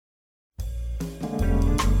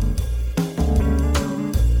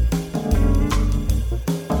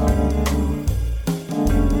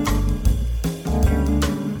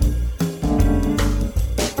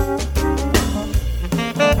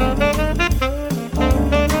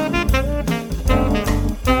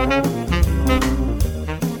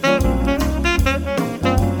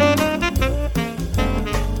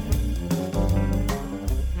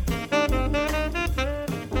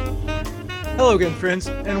Hello again, friends,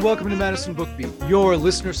 and welcome to Madison Book Beat, your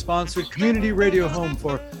listener-sponsored community radio home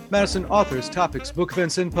for Madison authors, topics, book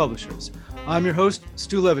events, and publishers. I'm your host,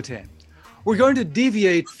 Stu Levitan. We're going to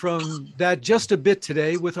deviate from that just a bit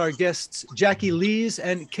today with our guests Jackie Lees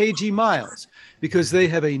and KG Miles, because they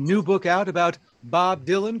have a new book out about Bob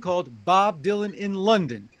Dylan called Bob Dylan in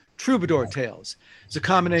London, Troubadour Tales. It's a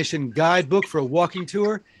combination guidebook for a walking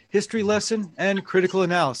tour, history lesson, and critical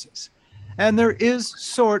analysis. And there is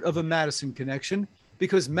sort of a Madison connection,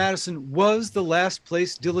 because Madison was the last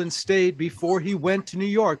place Dylan stayed before he went to New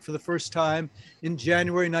York for the first time in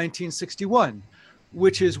January 1961,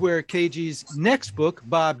 which is where KG's next book,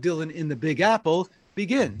 Bob Dylan in the Big Apple,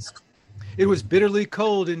 begins. It was bitterly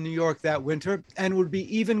cold in New York that winter, and would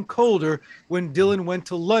be even colder when Dylan went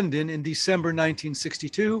to London in December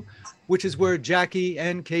 1962, which is where Jackie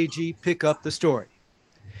and KG pick up the story.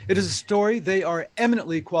 It is a story they are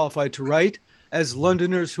eminently qualified to write, as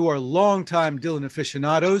Londoners who are longtime Dylan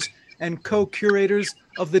aficionados and co-curators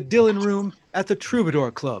of the Dylan Room at the Troubadour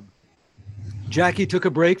Club. Jackie took a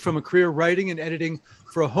break from a career writing and editing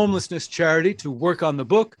for a homelessness charity to work on the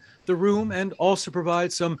book, The Room, and also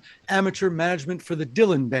provide some amateur management for the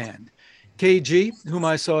Dylan Band. KG, whom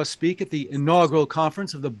I saw speak at the inaugural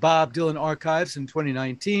conference of the Bob Dylan Archives in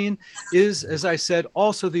 2019, is, as I said,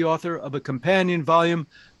 also the author of a companion volume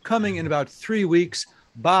coming in about 3 weeks,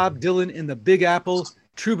 Bob Dylan in the Big Apple,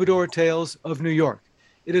 Troubadour Tales of New York.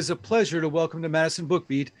 It is a pleasure to welcome to Madison Book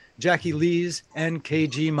Beat, Jackie Lees and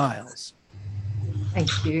KG Miles.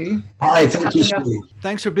 Thank you. Hi, thank you, Steve.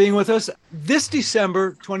 Thanks for being with us. This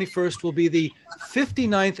December 21st will be the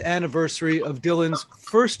 59th anniversary of Dylan's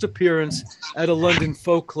first appearance at a London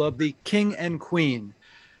folk club, the King and Queen.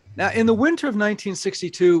 Now, in the winter of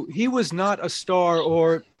 1962, he was not a star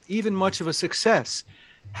or even much of a success.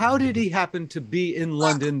 How did he happen to be in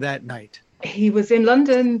London that night? He was in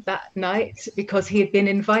London that night because he had been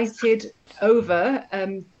invited over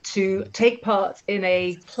to take part in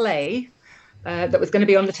a play that was going to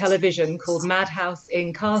be on the television called Madhouse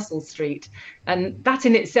in Castle Street. And that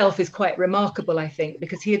in itself is quite remarkable, I think,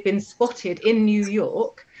 because he had been spotted in New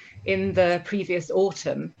York in the previous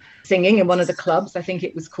autumn singing in one of the clubs. I think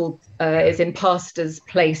it was called, is in Pastor's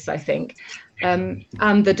Place, I think. And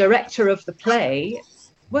the director of the play,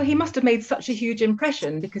 well, he must have made such a huge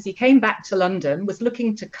impression because he came back to London, was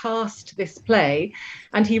looking to cast this play,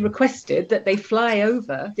 and he requested that they fly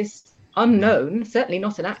over this unknown, certainly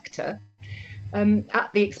not an actor, at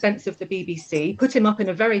the expense of the BBC, put him up in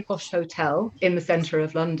a very posh hotel in the centre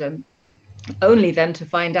of London, only then to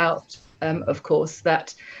find out, of course,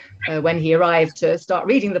 that when he arrived to start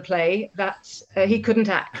reading the play, that he couldn't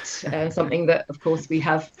act, something that, of course, we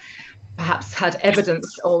have perhaps had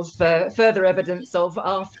evidence of, further evidence of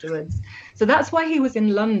afterwards. So that's why he was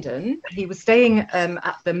in London. He was staying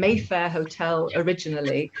at the Mayfair Hotel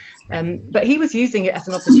originally, but he was using it as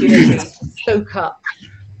an opportunity to soak up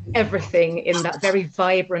everything in that very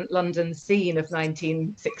vibrant London scene of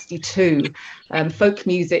 1962. Folk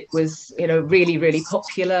music was, really, really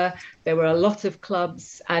popular. There were a lot of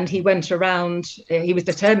clubs, and he went around. He was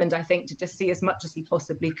determined, I think, to just see as much as he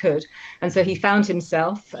possibly could. And so he found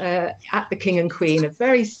himself at the King and Queen, a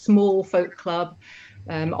very small folk club.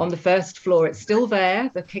 On the first floor, it's still there.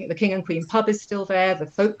 The King and Queen pub is still there. The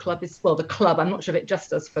folk club is, well, the club, I'm not sure if it just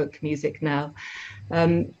does folk music now.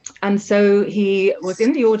 And so he was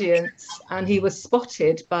in the audience, and he was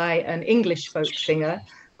spotted by an English folk singer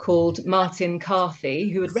called Martin Carthy,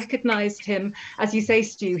 who had recognised him. As you say,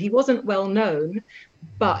 Stu, he wasn't well known,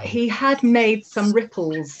 but he had made some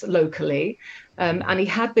ripples locally. And he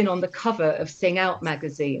had been on the cover of Sing Out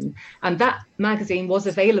magazine. And that magazine was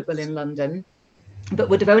available in London, but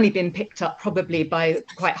would have only been picked up probably by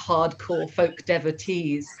quite hardcore folk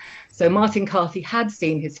devotees. So Martin Carthy had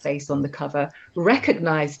seen his face on the cover,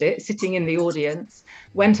 recognised it, sitting in the audience,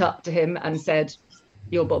 went up to him and said,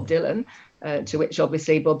 "You're Bob Dylan," to which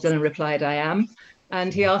obviously Bob Dylan replied, "I am."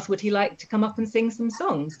 And he asked, would he like to come up and sing some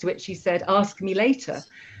songs, to which he said, "Ask me later."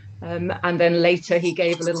 And then later he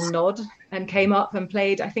gave a little nod and came up and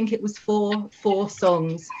played, I think it was four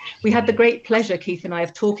songs. We had the great pleasure, Keith and I,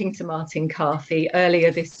 of talking to Martin Carthy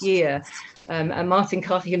earlier this year. And Martin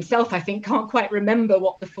Carthy himself, I think, can't quite remember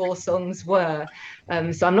what the 4 songs were.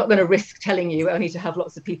 So I'm not going to risk telling you, only to have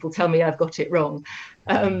lots of people tell me I've got it wrong.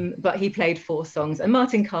 But he played 4 songs. And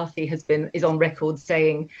Martin Carthy is on record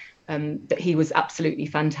saying that he was absolutely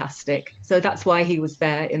fantastic. So that's why he was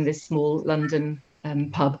there in this small London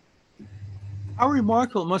pub. How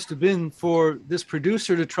remarkable it must have been for this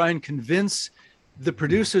producer to try and convince the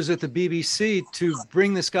producers at the BBC to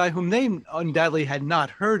bring this guy whom they undoubtedly had not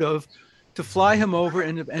heard of, to fly him over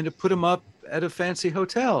and to put him up at a fancy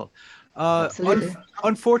hotel. Absolutely.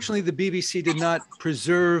 Unfortunately, the BBC did not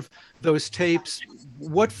preserve those tapes.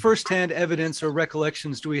 What firsthand evidence or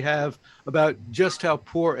recollections do we have about just how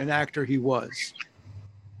poor an actor he was?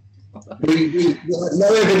 We had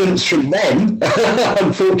no evidence from them,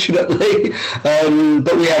 unfortunately,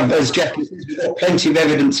 but we have, as Jeff says, we've got plenty of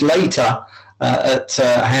evidence later at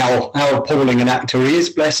how appalling an actor he is,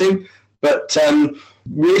 bless him. But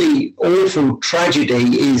really awful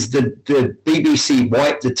tragedy is the BBC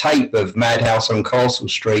wiped the tape of Madhouse on Castle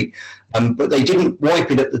Street, but they didn't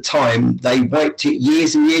wipe it at the time. They wiped it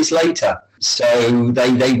years and years later. So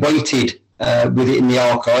they waited with it in the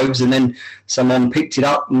archives, and then someone picked it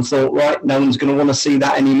up and thought, right, no one's going to want to see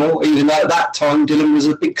that anymore, even though at that time Dylan was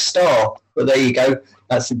a big star. But there you go,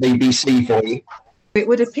 that's the BBC for you. It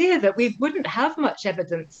would appear that we wouldn't have much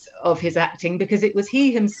evidence of his acting because it was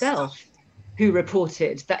he himself who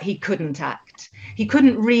reported that he couldn't act. He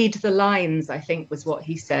couldn't read the lines, I think was what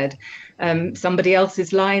he said. Somebody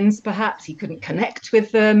else's lines, perhaps. He couldn't connect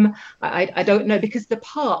with them. I don't know, because the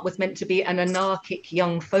part was meant to be an anarchic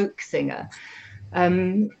young folk singer.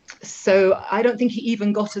 So I don't think he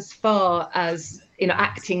even got as far as,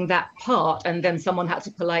 acting that part, and then someone had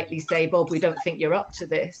to politely say, Bob, we don't think you're up to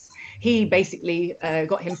this. He basically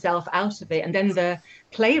got himself out of it. And then the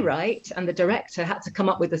playwright and the director had to come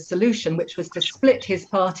up with a solution, which was to split his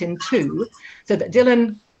part in two, so that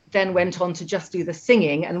Dylan then went on to just do the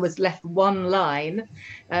singing and was left one line,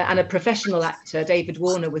 and a professional actor, David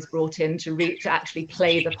Warner, was brought in to actually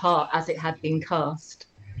play the part as it had been cast.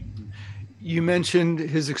 You mentioned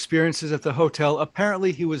his experiences at the hotel.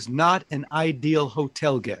 Apparently, he was not an ideal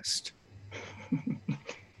hotel guest.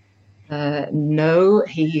 No,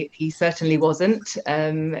 he certainly wasn't.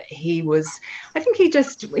 He was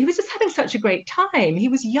just having such a great time. He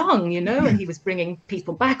was young, and he was bringing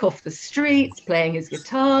people back off the streets, playing his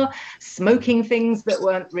guitar, smoking things that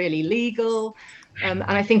weren't really legal. And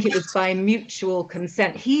I think it was by mutual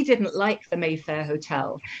consent. He didn't like the Mayfair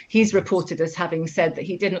Hotel. He's reported as having said that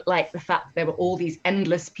he didn't like the fact that there were all these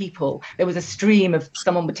endless people. There was a stream of,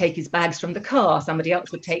 someone would take his bags from the car, somebody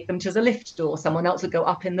else would take them to the lift door, someone else would go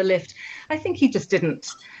up in the lift. I think he just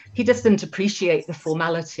didn't appreciate the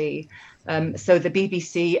formality. So the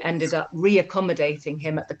BBC ended up reaccommodating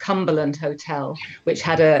him at the Cumberland Hotel, which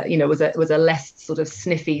had was a less sort of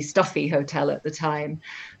sniffy, stuffy hotel at the time.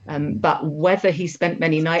 But whether he spent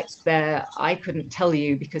many nights there, I couldn't tell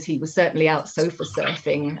you, because he was certainly out sofa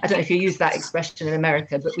surfing. I don't know if you use that expression in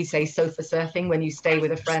America, but we say sofa surfing when you stay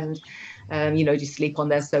with a friend, you sleep on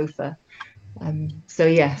their sofa. So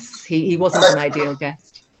yes, he wasn't an ideal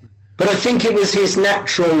guest. But I think it was his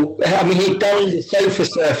natural, he'd done the sofa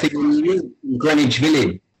surfing in Greenwich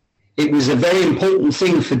Village. It was a very important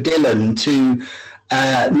thing for Dylan to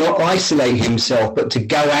not isolate himself, but to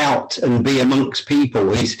go out and be amongst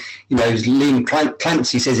people. As Liam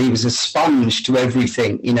Clancy says, he was a sponge to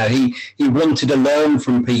everything. He wanted to learn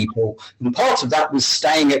from people. And part of that was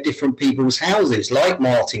staying at different people's houses, like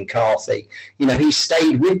Martin Carthy. He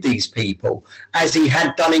stayed with these people, as he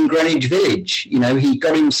had done in Greenwich Village. He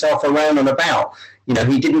got himself around and about. He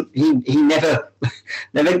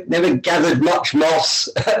never gathered much moss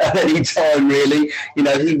at any time, really.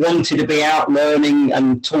 He wanted to be out learning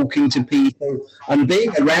and talking to people, and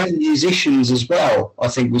being around musicians as well, I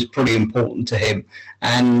think, was pretty important to him.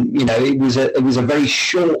 And it was a very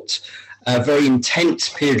short, very intense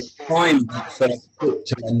period of time for a trip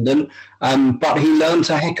to London, but he learned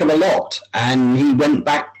a heck of a lot, and he went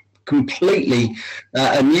back completely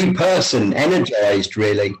a new person, energized,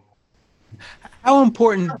 really. How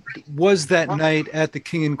important was that night at the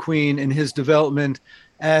King and Queen in his development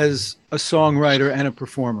as a songwriter and a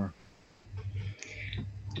performer?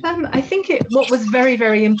 I think what was very,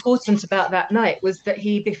 very important about that night was that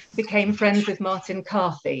he became friends with Martin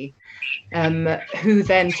Carthy, who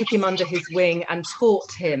then took him under his wing and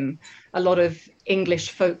taught him a lot of English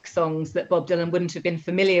folk songs that Bob Dylan wouldn't have been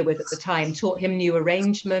familiar with at the time, taught him new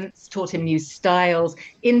arrangements, taught him new styles,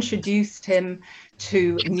 introduced him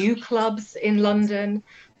to new clubs in London.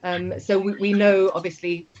 So we know,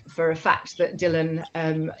 obviously, for a fact that Dylan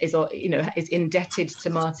is indebted to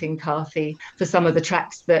Martin Carthy for some of the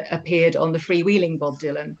tracks that appeared on the Freewheeling Bob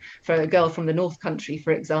Dylan, for A Girl from the North Country,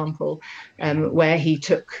 for example, where he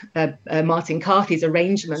took Martin Carthy's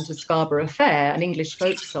arrangement of Scarborough Fair, an English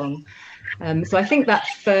folk song. So I think that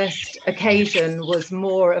first occasion was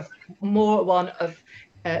more one of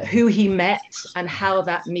who he met and how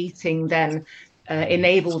that meeting then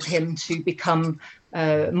enabled him to become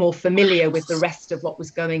more familiar with the rest of what was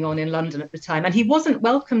going on in London at the time. And he wasn't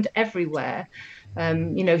welcomed everywhere.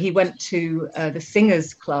 He went to the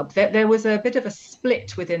Singers Club. There was a bit of a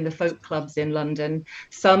split within the folk clubs in London.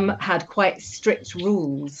 Some had quite strict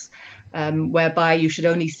rules, whereby you should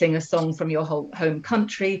only sing a song from your home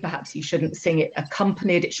country. Perhaps you shouldn't sing it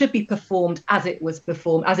accompanied. It should be performed, as it was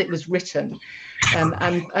written.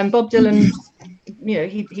 And Bob Dylan,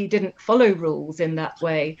 he didn't follow rules in that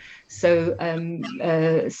way. So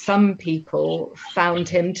some people found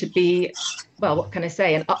him to be, well, what can I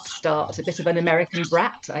say, an upstart, a bit of an American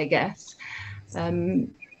brat, I guess.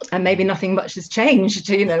 And maybe nothing much has changed,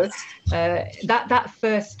 that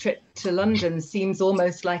first trip to London seems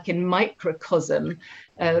almost like in microcosm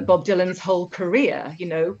Bob Dylan's whole career,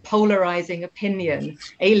 polarizing opinion,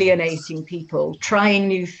 alienating people, trying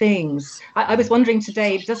new things. I was wondering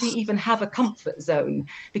today, does he even have a comfort zone?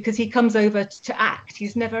 Because he comes over to act.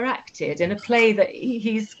 He's never acted in a play that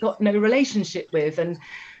he's got no relationship with. And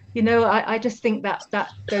I just think that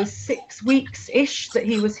those 6 weeks-ish that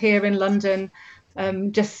he was here in London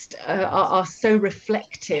are so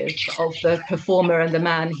reflective of the performer and the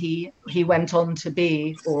man he went on to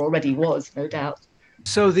be, or already was, no doubt.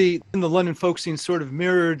 So the London folk scene sort of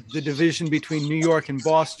mirrored the division between New York and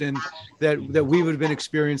Boston that we would have been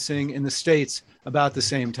experiencing in the States about the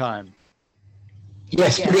same time.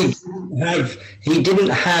 Yes, but he didn't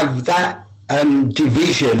have that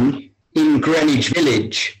division in Greenwich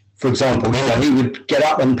Village. For example, he would get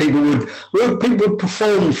up and people would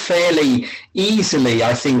perform fairly easily,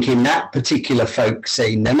 I think, in that particular folk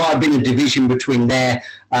scene. There might have been a division between there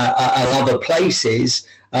and other places,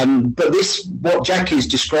 but what Jackie's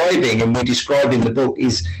describing, and we describe in the book,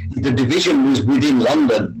 is the division was within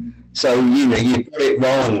London. So, you got it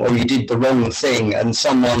wrong or you did the wrong thing, and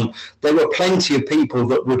there were plenty of people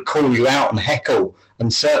that would call you out and heckle,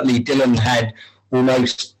 and certainly Dylan had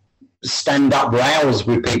almost stand-up rows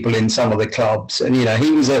with people in some of the clubs, and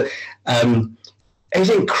he was an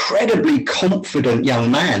incredibly confident young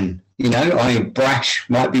man. Brash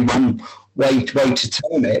might be one way to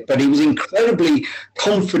term it, but he was incredibly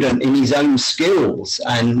confident in his own skills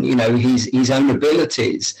and his own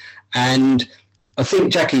abilities. And I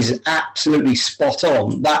think Jackie's absolutely spot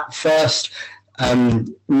on. That first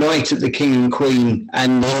night at the King and Queen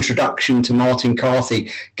and the introduction to Martin Carthy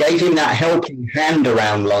gave him that helping hand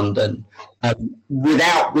around London,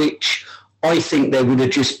 without which I think there would have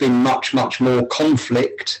just been much, much more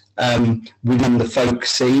conflict within the folk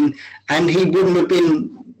scene, and he wouldn't have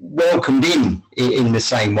been welcomed in the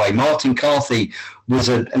same way. Martin Carthy was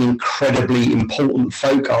an incredibly important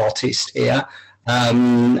folk artist here,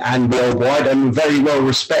 and worldwide, and very well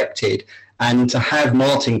respected. And to have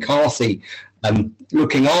Martin Carthy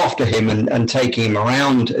looking after him and taking him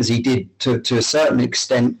around as he did to a certain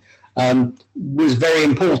extent was very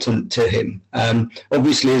important to him.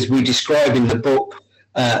 Obviously, as we describe in the book,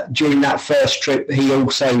 during that first trip, he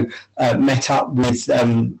also met up with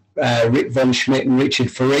Rick von Schmidt and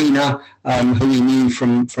Richard Farina, who he knew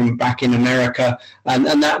from back in America,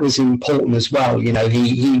 and that was important as well.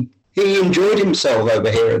 He enjoyed himself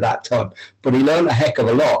over here at that time, but he learned a heck of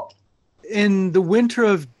a lot. In the winter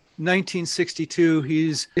of 1962,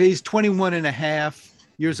 he's 21 and a half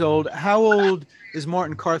years old. How old is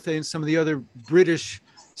Martin Carthy and some of the other British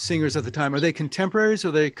singers at the time? Are they contemporaries?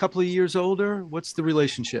 Are they a couple of years older? What's the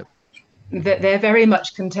relationship? They're very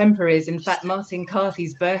much contemporaries. In fact, Martin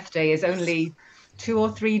Carthy's birthday is only 2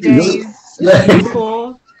 or 3 days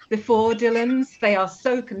before Dylan's. They are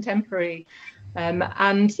so contemporary.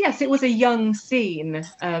 And yes, it was a young scene.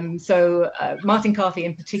 So Martin Carthy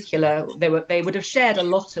in particular, they would have shared a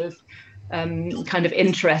lot of kind of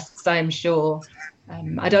interests, I'm sure.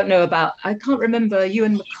 I can't remember,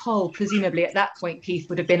 Ewan MacColl, presumably at that point, Keith,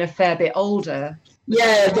 would have been a fair bit older.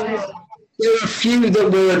 Yeah, there were a few that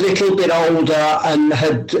were a little bit older and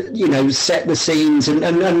had, set the scenes,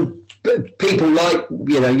 and people like,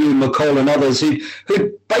 Ewan MacColl and others who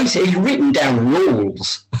basically written down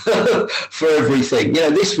rules for everything.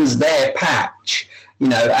 This was their patch,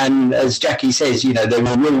 and as Jackie says, there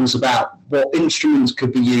were rules about what instruments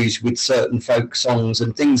could be used with certain folk songs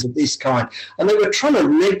and things of this kind. And they were trying to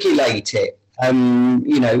regulate it,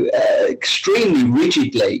 extremely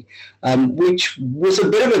rigidly, which was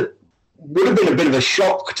would have been a bit of a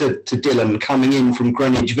shock to Dylan coming in from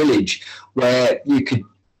Greenwich Village, where you could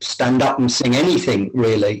stand up and sing anything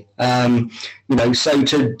really. So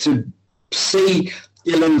to see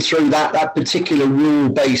Dylan through that particular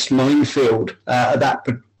rule-based minefield at that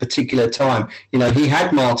particular time, he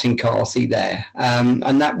had Martin Carthy there,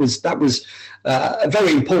 and that was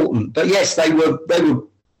very important. But yes, they were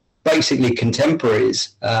basically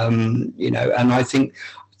contemporaries, and I think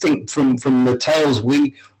from the tales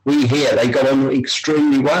we hear, they got on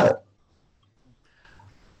extremely well.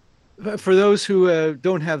 For those who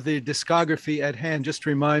don't have the discography at hand, just to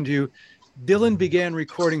remind you, Dylan began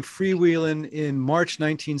recording Freewheelin' in March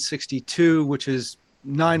 1962, which is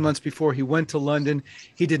 9 months before he went to London.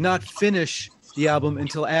 He did not finish the album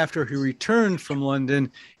until after he returned from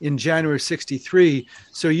London in January 63.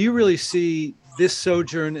 So you really see this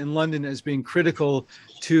sojourn in London as being critical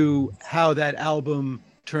to how that album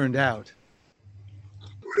turned out.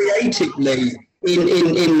 Creatively,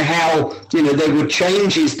 in how, you know, there were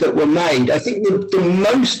changes that were made. I think the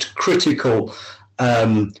most critical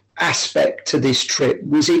aspect to this trip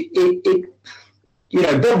was it you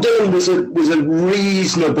know, Bob Dylan was a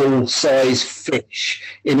reasonable sized fish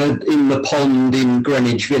in the pond in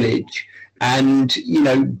Greenwich Village. And, you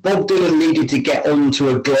know, Bob Dylan needed to get onto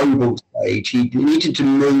a global stage. He needed to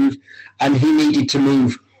move, and he needed to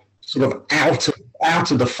move sort of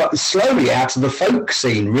slowly out of the folk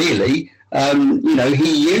scene, really. You know,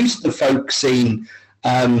 he used the folk scene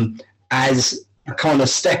as a kind of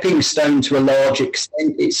stepping stone to a large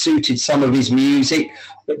extent. It suited some of his music.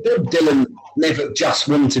 But Bob Dylan never just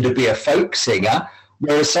wanted to be a folk singer,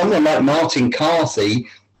 whereas someone like Martin Carthy,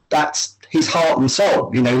 that's his heart and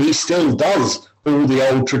soul. You know, he still does all the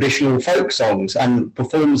old traditional folk songs and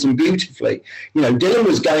performs them beautifully. You know, Dylan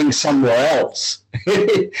was going somewhere else.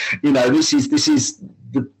 You know, this is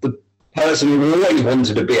the person who always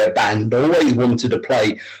wanted to be a band, always wanted to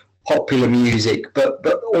play popular music, but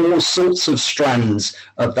all sorts of strands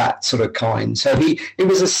of that sort of kind. So it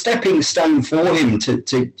was a stepping stone for him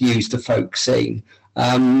to use the folk scene.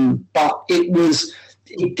 But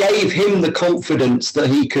it gave him the confidence that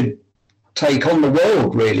he could take on the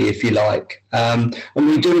world, really, if you like. And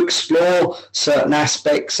we do explore certain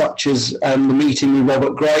aspects, such as the meeting with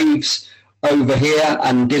Robert Graves over here,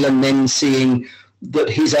 and Dylan then seeing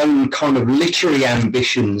that his own kind of literary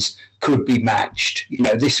ambitions could be matched. You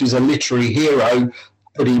know, this was a literary hero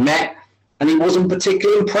that he met and he wasn't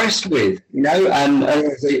particularly impressed with, you know, and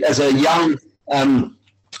as a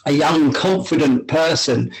young confident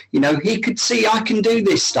person, you know, he could see, I can do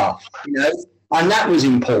this stuff, you know, and that was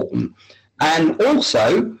important. And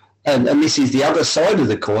also, and this is the other side of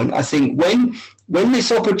the coin, I think when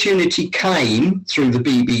this opportunity came through the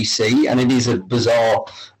BBC, and it is a bizarre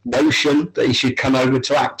notion that he should come over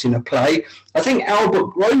to act in a play, I think Albert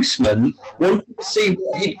Grossman wanted to see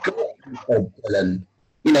what he'd got from Bob Dylan.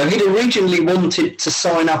 You know, he'd originally wanted to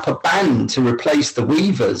sign up a band to replace the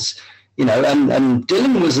Weavers, you know, and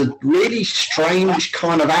Dylan was a really strange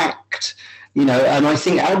kind of act, you know, and I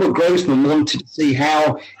think Albert Grossman wanted to see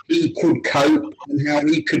how he could cope and how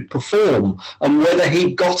he could perform and whether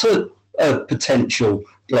he'd got a potential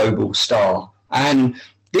global star. And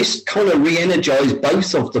this kind of re-energized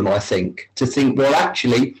both of them, I think, to think, well,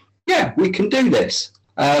 actually, yeah, we can do this.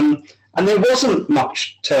 And there wasn't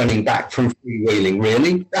much turning back from Freewheeling,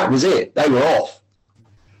 really. That was it. They were off.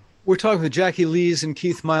 We're talking with Jackie Lees and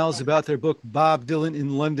Keith Miles about their book, Bob Dylan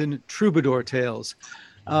in London, Troubadour Tales.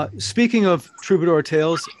 Speaking of Troubadour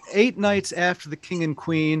Tales, 8 nights after the King and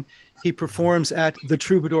Queen, he performs at the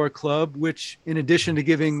Troubadour Club, which, in addition to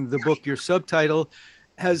giving the book your subtitle,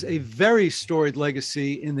 has a very storied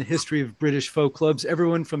legacy in the history of British folk clubs.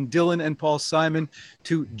 Everyone from Dylan and Paul Simon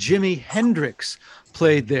to Jimi Hendrix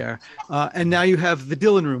played there. And now you have the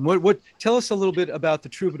Dylan Room. What tell us a little bit about the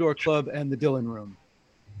Troubadour Club and the Dylan Room.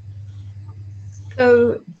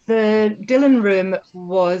 So the Dylan Room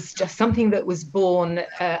was just something that was born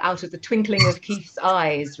out of the twinkling of Keith's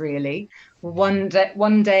eyes, really. One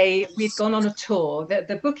day we'd gone on a tour.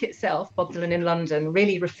 The book itself, Bob Dylan in London,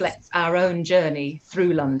 really reflects our own journey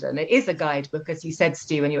through London. It is a guidebook, as you said,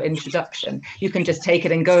 Stu, in your introduction. You can just take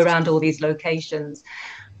it and go around all these locations.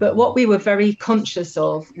 But what we were very conscious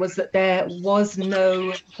of was that there was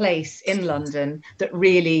no place in London that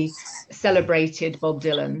really celebrated Bob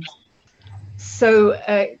Dylan. So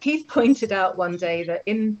Keith pointed out one day that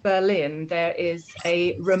in Berlin, there is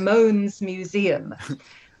a Ramones museum.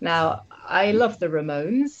 Now, I love the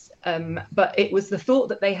Ramones, but it was the thought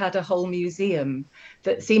that they had a whole museum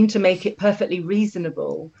that seemed to make it perfectly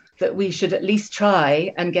reasonable that we should at least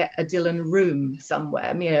try and get a Dylan room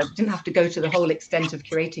somewhere. You know, didn't have to go to the whole extent of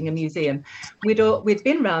curating a museum. We'd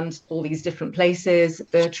been around all these different places.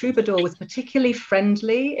 The Troubadour was particularly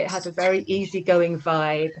friendly. It had a very easygoing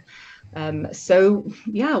vibe. So,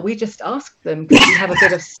 yeah, we just asked them, could we have a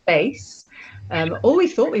bit of space? All we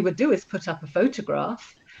thought we would do is put up a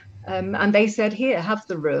photograph. And they said, here, have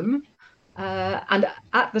the room. And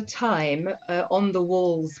at the time, on the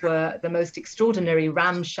walls were the most extraordinary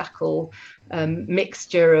ramshackle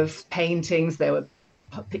mixture of paintings. There were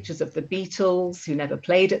pictures of the Beatles, who never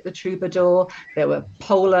played at the Troubadour. There were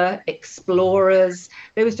polar explorers.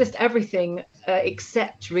 There was just everything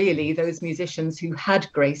except really those musicians who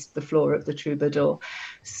had graced the floor of the Troubadour.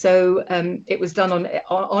 So it was done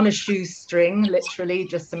on a shoestring, literally,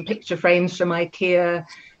 just some picture frames from IKEA,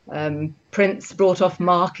 prints brought off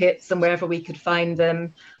markets and wherever we could find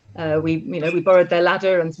them. We borrowed their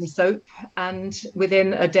ladder and some soap, and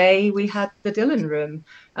within a day we had the Dylan Room.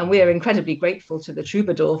 And we are incredibly grateful to the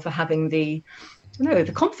Troubadour for having the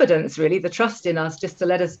confidence, really, the trust in us, just to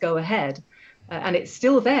let us go ahead. And it's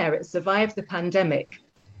still there. It survived the pandemic,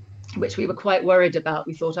 which we were quite worried about.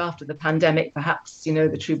 We thought after the pandemic, perhaps,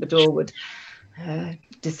 the Troubadour would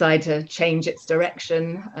decide to change its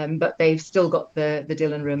direction, but they've still got the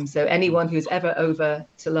Dylan Room. So anyone who's ever over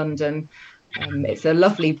to London, it's a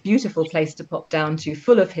lovely, beautiful place to pop down to,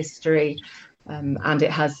 full of history. And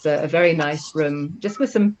it has a very nice room, just with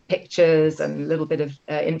some pictures and a little bit of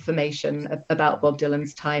information about Bob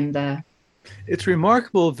Dylan's time there. It's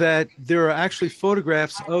remarkable that there are actually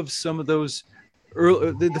photographs of some of those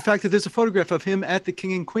the fact that there's a photograph of him at the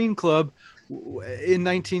King and Queen Club in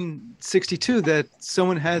 1962, that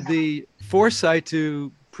someone had the foresight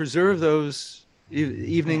to preserve those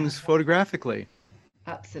evenings photographically.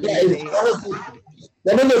 Absolutely. Yeah,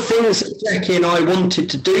 one of the things that Jackie and I wanted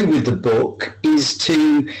to do with the book is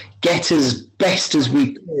to get as best as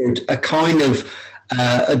we could a kind of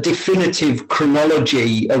a definitive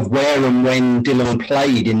chronology of where and when Dylan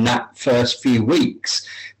played in that first few weeks,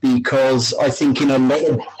 because I think in a lot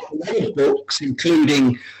of books,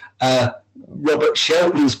 including Robert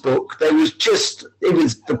Shelton's book,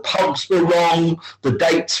 the pubs were wrong, the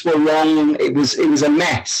dates were wrong, it was a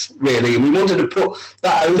mess, really, and we wanted to put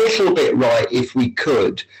that a little bit right if we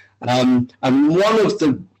could. And one of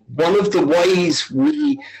the ways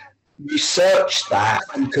we researched that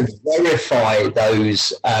and could verify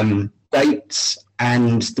those dates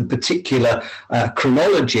and the particular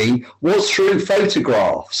chronology was through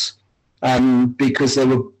photographs. Because there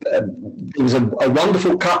was a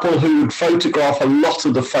wonderful couple who would photograph a lot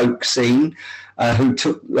of the folk scene, who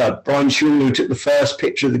took Brian Shaw, who took the first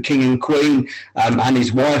picture of the King and Queen, and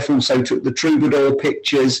his wife also took the Troubadour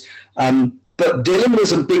pictures. But Dylan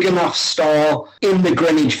was a big enough star in the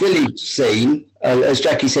Greenwich Village scene. As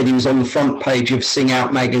Jackie said, he was on the front page of Sing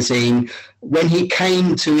Out magazine. When he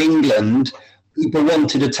came to England, people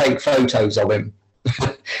wanted to take photos of him.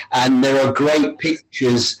 And there are great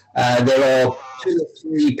pictures. There are 2 or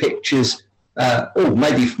 3 pictures,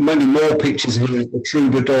 maybe more pictures of him at the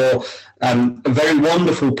Troubadour. A very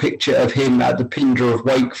wonderful picture of him at the Pindar of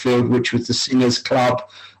Wakefield, which was the Singers Club,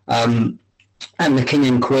 and the King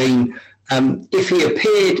and Queen. If he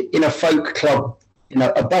appeared in a folk club,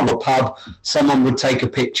 above a pub, someone would take a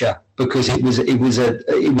picture, because it was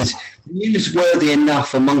newsworthy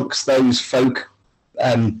enough amongst those folk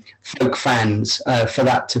fans for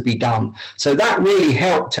that to be done. So that really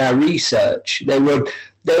helped our research. There were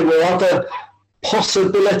other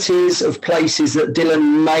possibilities of places that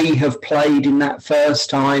Dylan may have played in that first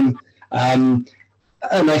time, and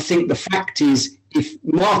I think the fact is, if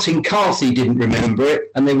Martin Carthy didn't remember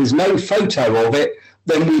it and there was no photo of it,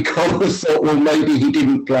 then we kind of thought, well, maybe he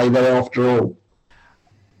didn't play there after all.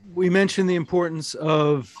 We mentioned the importance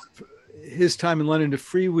of his time in London to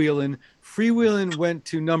Freewheelin'. Freewheelin' went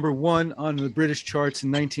to #1 on the British charts in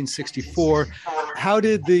 1964. How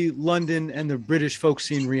did the London and the British folk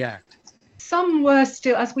scene react? Some were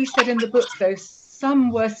still, as we said in the book, though,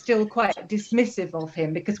 some were still quite dismissive of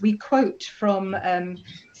him, because we quote from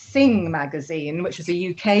Sing magazine, which was a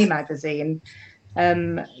UK magazine,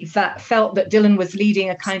 that felt that Dylan was leading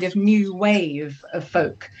a kind of new wave of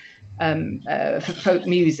folk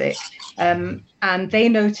music. And they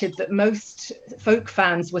noted that most folk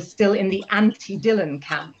fans were still in the anti-Dylan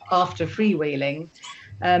camp after Freewheeling.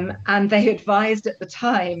 And they advised at the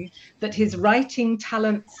time that his writing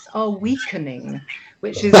talents are weakening,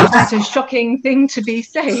 which is quite a shocking thing to be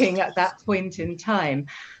saying at that point in time.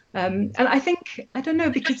 And I think, I don't know,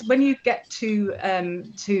 because when you get to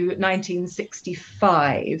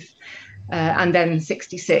 1965 and then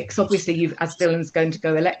 66, obviously, as Dylan's going to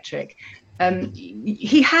go electric,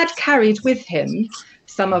 he had carried with him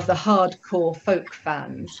some of the hardcore folk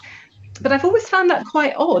fans. But I've always found that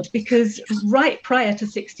quite odd, because right prior to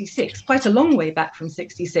 66, quite a long way back from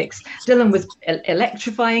 66, Dylan was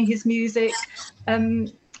electrifying his music.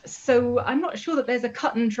 So I'm not sure that there's a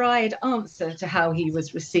cut and dried answer to how he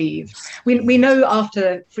was received. We know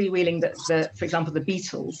after Freewheeling that, for example, the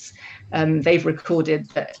Beatles, they've recorded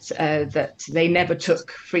that they never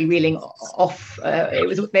took Freewheeling off.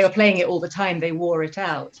 They were playing it all the time. They wore it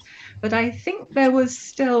out. but I think there was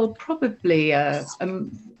still probably a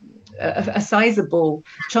sizable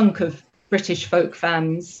chunk of British folk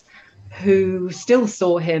fans who still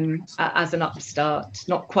saw him as an upstart,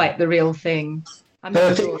 not quite the real thing. I'm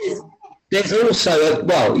not sure. There's also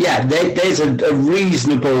there's a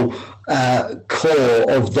reasonable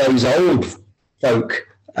core of those old folk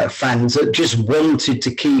fans that just wanted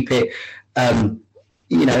to keep it,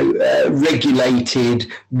 regulated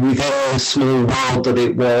within the small world that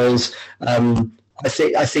it was.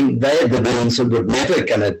 I think they're the ones that were never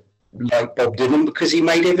going to like Bob Dylan because he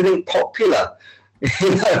made everything popular,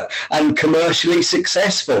 and commercially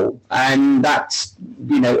successul, and that's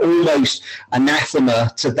almost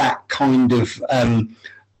anathema to that kind of our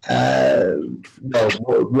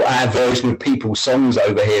version of people's songs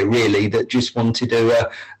over here, really, that just wanted to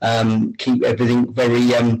keep everything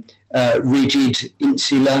very rigid,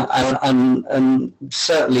 insular, and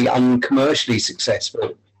certainly uncommercially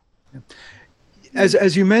successful.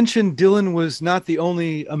 As you mentioned, Dylan was not the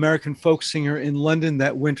only American folk singer in London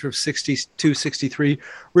that winter of 62-63.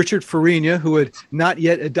 Richard Farina, who had not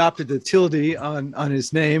yet adopted the tilde on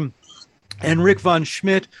his name, and Rick von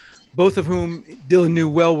Schmidt, both of whom Dylan knew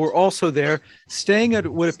well, were also there, staying at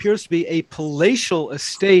what appears to be a palatial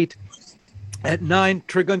estate at 9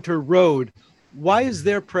 Tregunter Road. Why is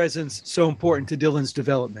their presence so important to Dylan's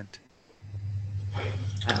development?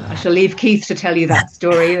 I shall leave Keith to tell you that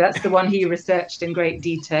story. That's the one he researched in great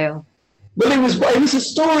detail. Well, it was a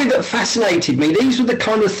story that fascinated me. These were the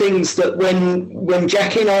kind of things that when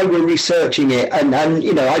Jackie and I were researching it, and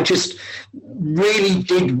I just really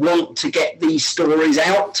did want to get these stories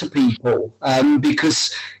out to people,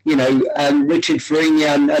 because Richard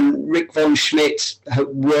Farina and Rick von Schmidt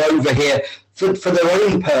were over here for their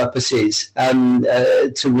own purposes,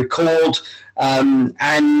 to record,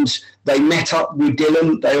 and they met up with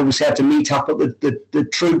Dylan. They obviously had to meet up at the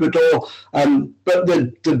Troubadour, but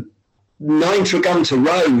the 9 Tregunter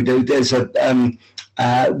Road, there's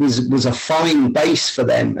was a fine base for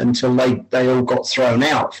them until they all got thrown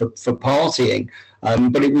out for partying.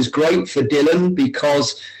 But it was great for Dylan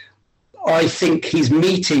because I think his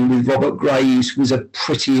meeting with Robert Graves was a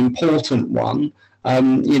pretty important one.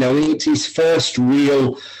 It's his first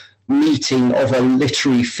real meeting of a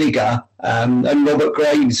literary figure, and Robert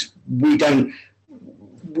Graves, we don't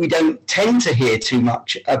tend to hear too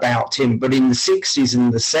much about him, but in the 60s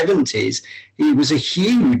and the 70s, he was a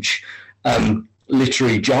huge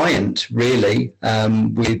literary giant, really,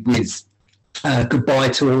 with Goodbye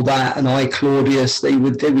to All That and I, Claudius. They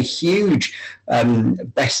were huge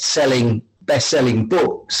best-selling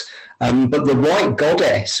books. But The White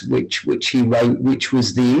Goddess, which he wrote, which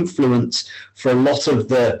was the influence for a lot of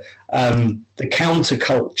the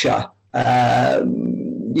counterculture,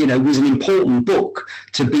 was an important book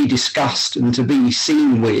to be discussed and to be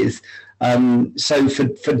seen with. So for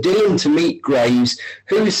Dylan to meet Graves,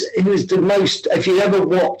 who's the most, if you ever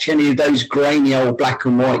watch any of those grainy old black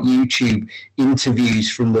and white YouTube interviews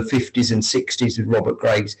from the 50s and 60s with Robert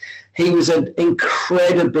Graves, he was an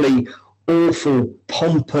incredibly awful,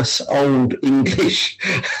 pompous old English.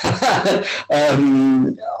 I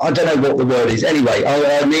don't know what the word is. Anyway,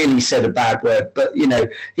 I nearly said a bad word, but he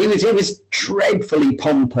was dreadfully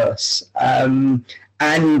pompous, and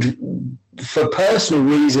for personal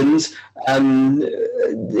reasons, he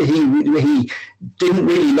didn't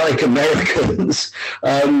really like Americans.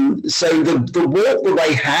 So the walk that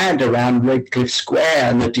they had around Redcliffe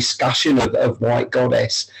Square and the discussion of White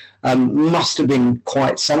Goddess must have been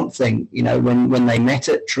quite something, when they met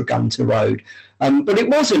at Tregunter Road. But it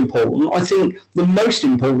was important. I think the most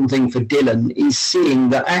important thing for Dylan is seeing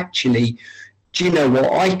that actually, do you know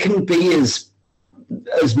what, I can be as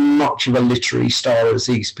much of a literary star as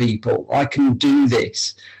these people. I can do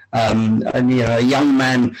this. And a young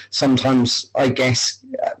man sometimes, I guess,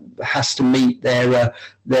 has to meet their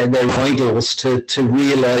idols to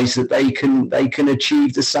realise that they can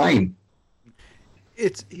achieve the same.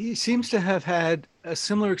 He seems to have had a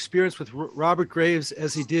similar experience with Robert Graves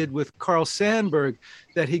as he did with Carl Sandburg,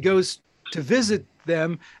 that he goes to visit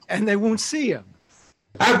them and they won't see him.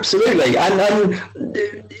 Absolutely. And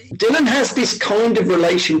Dylan has this kind of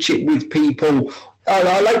relationship with people.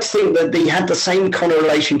 I like to think that he had the same kind of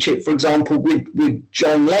relationship, for example, with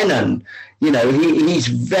John Lennon. He's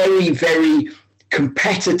very, very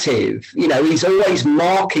competitive. He's always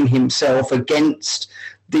marking himself against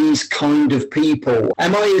these kind of people.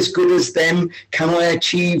 Am I as good as them? Can I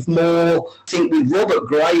achieve more? I think with Robert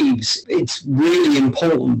Graves, it's really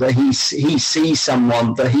important that he sees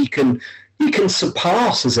someone that he can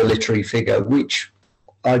surpass as a literary figure, which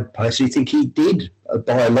I personally think he did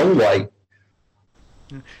by a long way.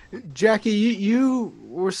 Jackie, you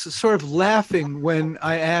were sort of laughing when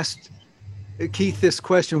I asked Keith this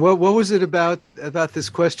question. What was it about this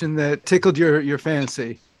question that tickled your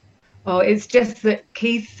fancy? Oh, it's just that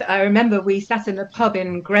Keith, I remember we sat in a pub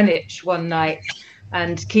in Greenwich one night,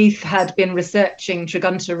 and Keith had been researching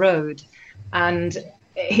Tregunta Road, and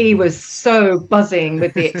he was so buzzing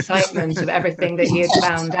with the excitement of everything that he had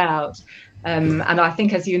found out. And I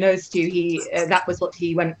think, as you know, Stu, that was what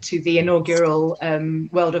he went to the inaugural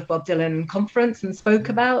World of Bob Dylan conference and spoke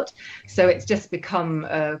about. So it's just become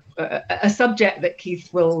a subject that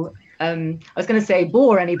Keith will, I was going to say,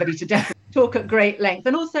 bore anybody to death, talk at great length.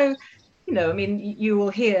 And also, I mean, you will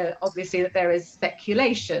hear, obviously, that there is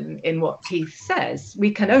speculation in what Keith says. We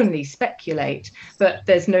can only speculate, but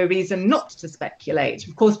there's no reason not to speculate.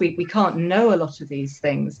 Of course, we can't know a lot of these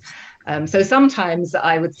things. So sometimes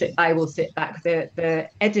I will sit back, the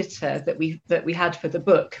editor that we had for the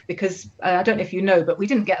book, because I don't know if you know, but we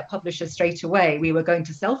didn't get a publisher straight away. We were going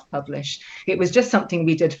to self-publish. It was just something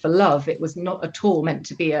we did for love. It was not at all meant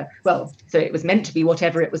to be so it was meant to be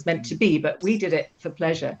whatever it was meant to be, but we did it for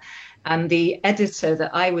pleasure. And the editor that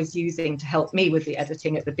I was using to help me with the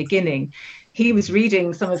editing at the beginning, he was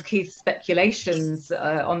reading some of Keith's speculations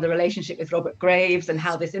on the relationship with Robert Graves and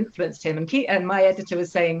how this influenced him. And my editor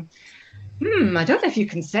was saying, I don't know if you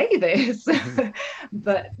can say this,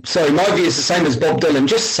 but... Sorry, my view is the same as Bob Dylan.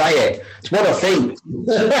 Just say it. It's what I think.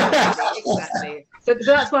 Exactly. So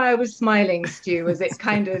that's why I was smiling, Stu, as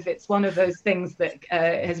it's one of those things that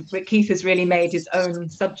Keith has really made his own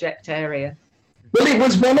subject area. Well, it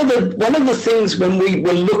was one of the things when we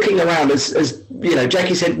were looking around, as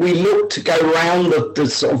Jackie said, we looked to go around the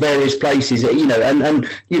sort of various places, and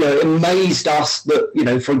it amazed us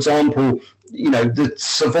that, for example, the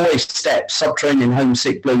Savoy Steps, Subterranean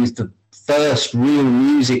Homesick Blues, the first real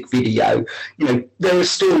music video, there are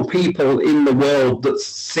still people in the world that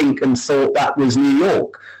think and thought that was New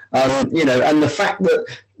York, and the fact that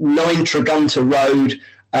 9 Tregunta Road,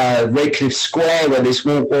 Redcliffe Square, where this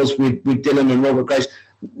walk was with Dylan and Robert Graves,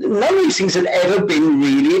 none of these things had ever been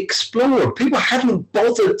really explored. People hadn't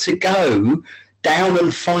bothered to go down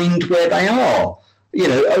and find where they are.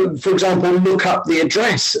 For example, look up the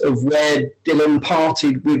address of where Dylan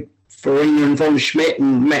parted with Farina and Von Schmidt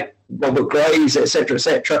and met Robert Graves, etc.,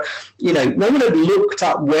 etc. No one had looked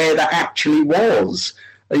up where that actually was,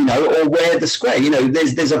 or where the square.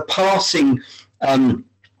 There's a passing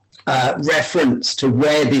reference to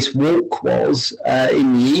where this walk was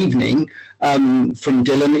in the evening from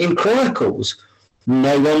Dylan in Chronicles.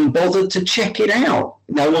 No one bothered to check it out.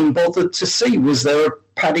 No one bothered to see, was there a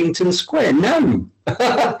Paddington Square? No.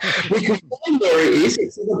 We can find where it is.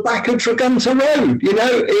 It's at the back of Tregunta Road,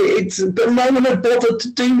 but no one had bothered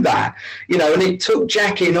to do that, and it took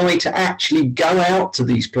Jackie and I to actually go out to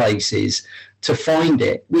these places to find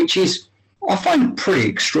it, which is, I find, pretty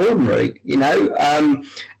extraordinary,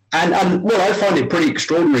 And well, I find it pretty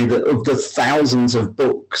extraordinary that of the thousands of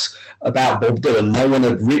books about Bob Dylan, no one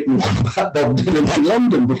had written one about Bob Dylan in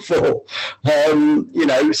London before.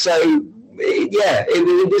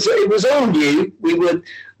 It was all new. We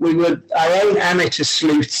were our own amateur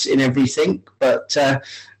sleuths in everything, but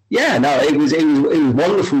it was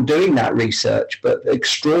wonderful doing that research, but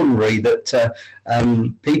extraordinary that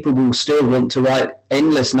people will still want to write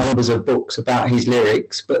endless numbers of books about his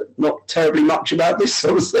lyrics, but not terribly much about this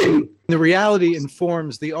sort of thing. The reality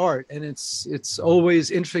informs the art, and it's always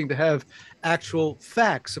interesting to have actual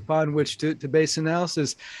facts upon which to base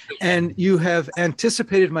analysis. And you have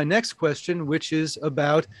anticipated my next question, which is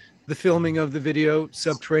about the filming of the video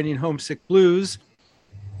Subterranean Homesick Blues,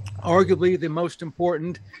 arguably the most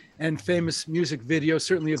important and famous music video,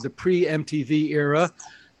 certainly of the pre-MTV era.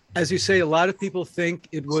 As you say, a lot of people think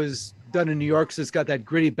it was done in New York because it's got that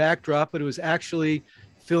gritty backdrop, but it was actually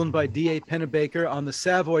filmed by D.A. Pennebaker on the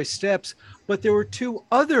Savoy Steps. But there were 2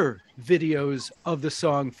 other videos of the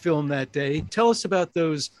song filmed that day. Tell us about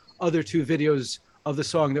those other 2 videos of the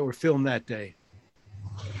song that were filmed that day.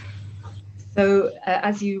 So,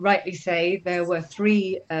 as you rightly say, there were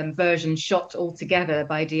 3 versions shot altogether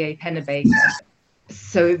by D.A. Pennebaker.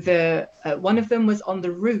 So one of them was on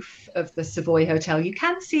the roof of the Savoy Hotel. You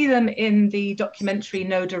can see them in the documentary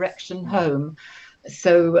No Direction Home.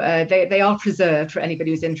 So they are preserved for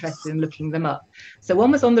anybody who's interested in looking them up. So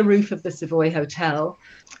one was on the roof of the Savoy Hotel,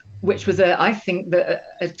 which was, I think,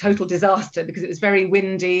 a total disaster because it was very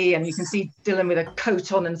windy, and you can see Dylan with a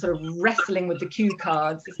coat on and sort of wrestling with the cue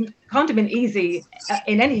cards. It can't have been easy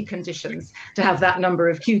in any conditions to have that number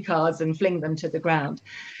of cue cards and fling them to the ground.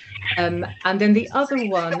 And then the other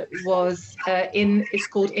one was it's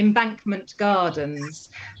called Embankment Gardens,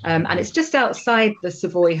 and it's just outside the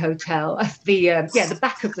Savoy Hotel, the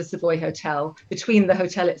back of the Savoy Hotel, between the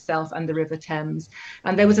hotel itself and the River Thames.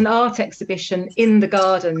 And there was an art exhibition in the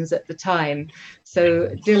gardens at the time. So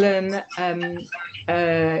Dylan,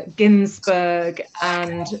 Ginsberg,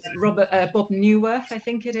 and Bob Newworth, I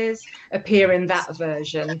think it is, appear in that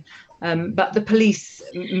version. But the police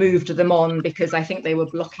moved them on because I think they were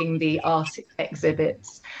blocking the art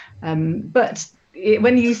exhibits. But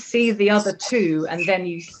when you see the other two and then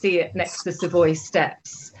you see it next to Savoy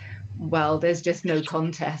Steps, well, there's just no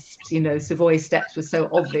contest. Savoy Steps was so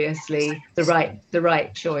obviously the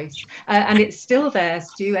right choice. And it's still there,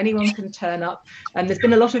 Stu. Anyone can turn up. And there's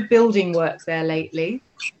been a lot of building work there lately.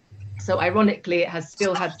 So ironically,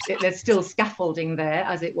 there's still scaffolding there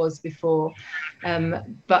as it was before.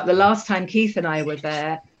 But the last time Keith and I were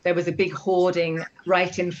there was a big hoarding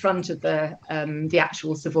right in front of the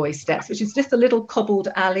actual Savoy Steps, which is just a little cobbled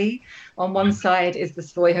alley. On one side is the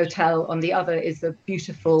Savoy Hotel, on the other is a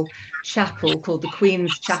beautiful chapel called the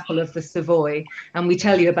Queen's Chapel of the Savoy. And we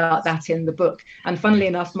tell you about that in the book. And funnily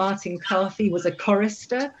enough, Martin Carthy was a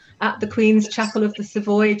chorister at the Queen's Chapel of the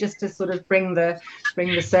Savoy, just to sort of bring the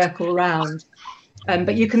circle round.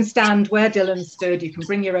 But you can stand where Dylan stood. You can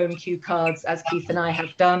bring your own cue cards, as Keith and I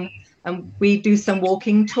have done. And we do some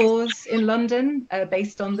walking tours in London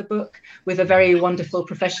based on the book with a very wonderful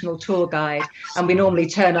professional tour guide. And we normally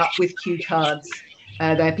turn up with cue cards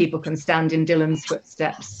there people can stand in Dylan's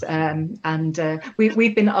footsteps.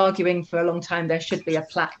 We've been arguing for a long time there should be a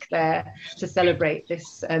plaque there to celebrate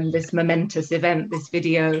this momentous event, this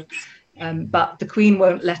video. But the Queen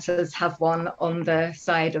won't let us have one on the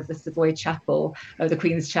side of the Savoy Chapel, the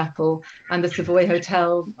Queen's Chapel, and the Savoy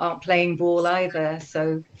Hotel aren't playing ball either.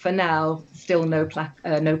 So for now, still no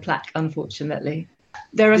plaque, unfortunately.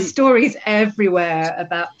 There are stories everywhere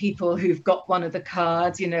about people who've got one of the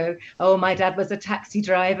cards, oh, my dad was a taxi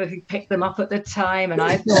driver who picked them up at the time and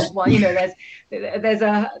I've got one, there's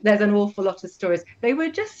an awful lot of stories. They were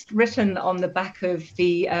just written on the back of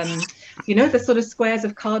the, the sort of squares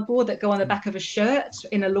of cardboard that go on the back of a shirt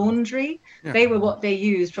in a laundry. Yeah. They were what they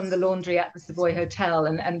used from the laundry at the Savoy Hotel,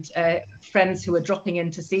 and friends who were dropping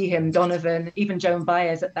in to see him, Donovan, even Joan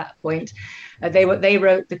Baez at that point, they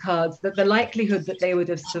wrote the cards. That the likelihood that they would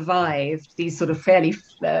have survived these sort of fairly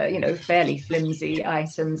flimsy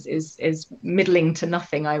items is middling to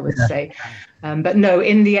nothing, I would say. But no,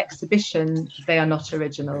 in the exhibition, they are not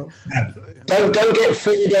original. Don't get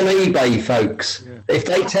fooled on eBay, folks. Yeah. If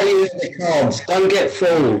they tell you the cards, don't get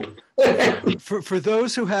fooled. For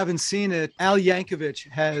those who haven't seen it, Al Yankovic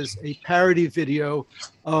has a parody video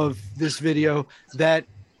of this video that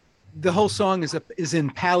the whole song is in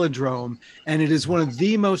palindrome, and it is one of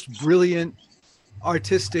the most brilliant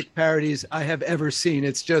artistic parodies I have ever seen.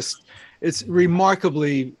 It's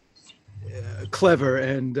remarkably clever,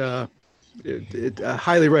 and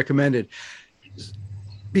highly recommended.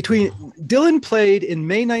 Dylan played in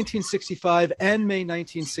May 1965 and May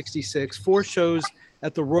 1966, 4 shows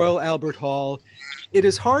at the Royal Albert Hall. It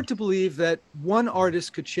is hard to believe that one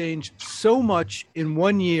artist could change so much in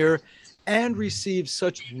 1 year and receive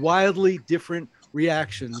such wildly different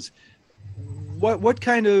reactions. What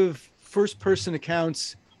kind of first-person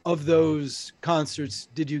accounts of those concerts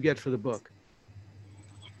did you get for the book?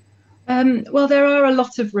 Well, there are a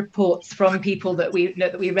lot of reports from people that we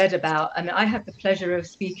read about, and I had the pleasure of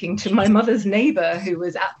speaking to my mother's neighbour who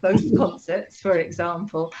was at both concerts, for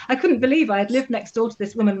example. I couldn't believe I had lived next door to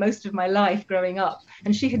this woman most of my life growing up,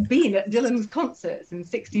 and she had been at Dylan's concerts in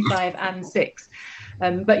 65 and 6.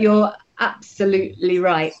 But you're absolutely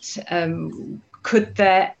right. Could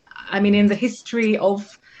there, in the history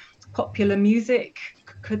of popular music,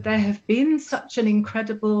 could there have been such an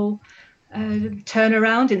incredible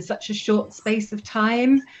turnaround in such a short space of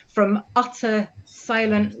time, from utter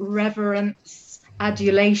silent reverence,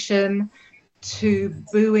 adulation, to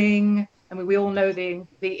booing? We all know the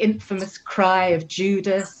infamous cry of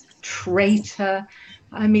Judas, traitor.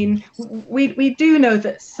 We do know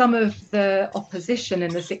that some of the opposition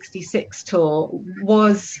in the 66 tour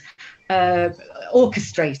was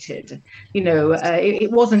orchestrated.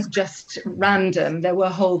 It wasn't just random. There were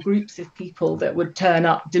whole groups of people that would turn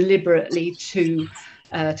up deliberately to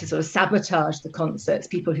sort of sabotage the concerts,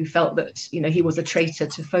 people who felt that he was a traitor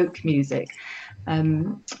to folk music.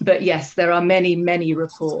 But yes, there are many, many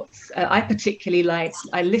reports. I particularly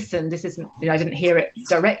I listened, this isn't, I didn't hear it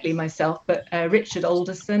directly myself, but Richard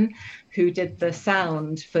Alderson, who did the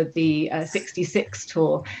sound for the 66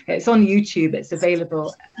 tour. It's on YouTube, it's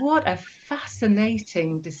available. What a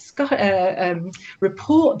fascinating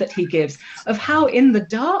report that he gives of how in the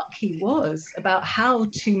dark he was about how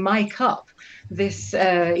to mic up this,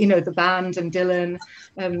 the band and Dylan.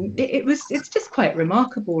 It's just quite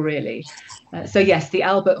remarkable, really. So yes, the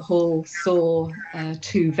Albert Hall saw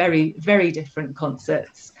two very, very different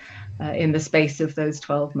concerts in the space of those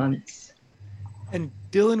 12 months. And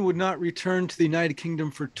Dylan would not return to the United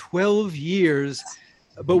Kingdom for 12 years.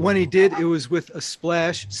 But when he did, it was with a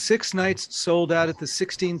splash. 6 nights sold out at the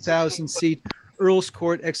 16,000-seat Earl's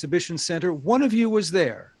Court Exhibition Centre. One of you was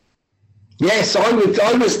there. Yes, I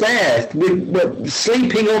was there,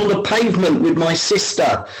 sleeping on the pavement with my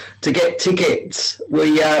sister to get tickets.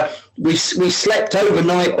 We slept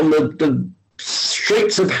overnight on the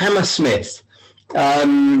streets of Hammersmith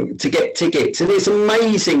to get tickets, and it's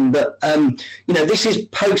amazing that this is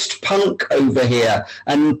post-punk over here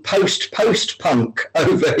and post-punk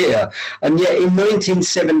over here, and yet in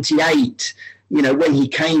 1978, when he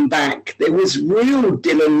came back, there was real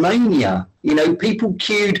Dylan mania. People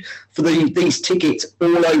queued for these tickets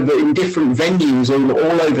all over in different venues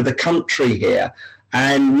all over the country here,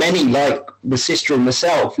 and many, like my sister and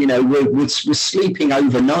myself, were sleeping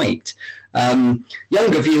overnight.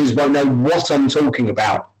 Younger viewers won't know what I'm talking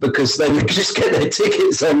about because they would just get their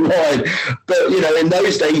tickets online. But in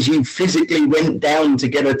those days, you physically went down to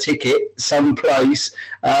get a ticket someplace,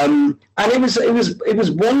 and it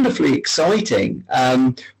was wonderfully exciting.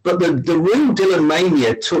 But the real Dylan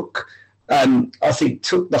mania took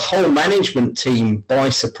the whole management team by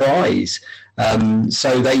surprise.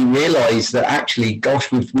 So they realised that actually, gosh,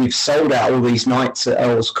 we've sold out all these nights at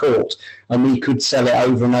Earl's Court, and we could sell it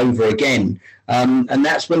over and over again. And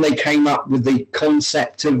that's when they came up with the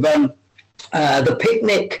concept of the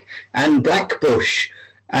Picnic and Blackbush,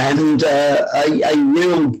 and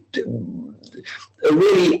a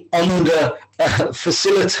really under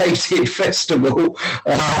facilitated festival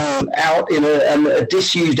out in a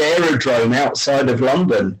disused aerodrome outside of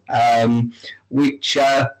London, which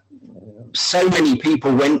so many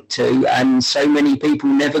people went to, and so many people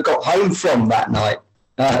never got home from that night.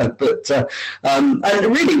 And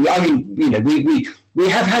really, I mean, we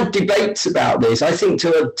have had debates about this. I think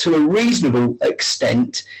to a reasonable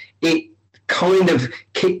extent, it kind of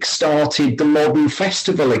kick-started the modern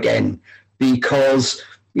festival again, because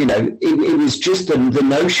it was just the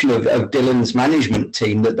notion of Dylan's management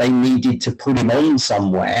team that they needed to put him on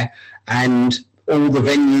somewhere, and all the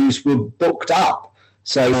venues were booked up.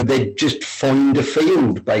 So they'd just find a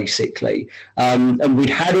field, basically. And we'd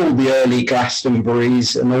had all the early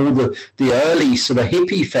Glastonburys and all the early sort of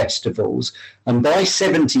hippie festivals. And by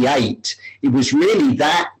 78, it was really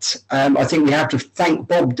that. I think we have to thank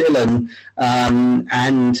Bob Dylan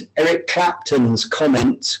and Eric Clapton's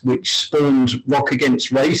comments, which spawned Rock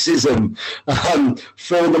Against Racism,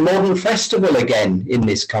 for the modern festival again in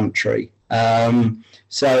this country.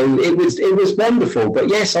 So it was wonderful. But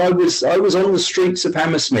yes, I was on the streets of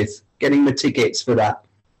Hammersmith getting the tickets for that.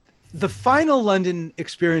 The final London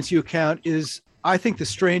experience you account is, I think, the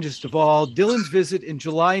strangest of all. Dylan's visit in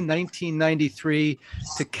July 1993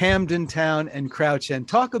 to Camden Town and Crouch End.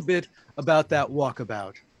 Talk a bit about that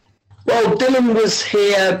walkabout. Well, Dylan was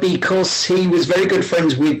here because he was very good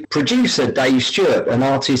friends with producer Dave Stewart and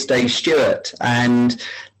artist Dave Stewart, and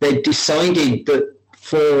they decided that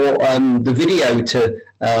for the video to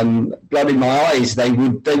Blood in My Eyes, they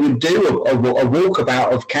would do a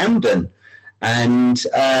walkabout of Camden, and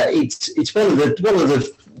it's one of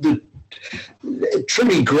the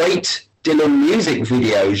truly great Dylan music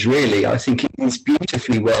videos. Really, I think it's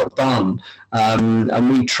beautifully well done, and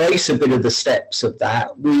we trace a bit of the steps of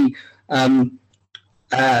that. We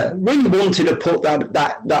really wanted to put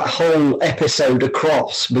that whole episode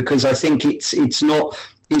across, because I think it's not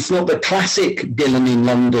the classic Dylan in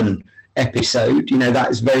London episode.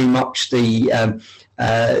 That is very much the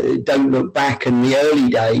Don't Look Back and the early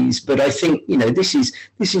days. But I think this is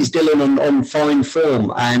Dylan on fine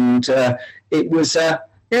form, and it was an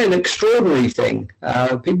extraordinary thing.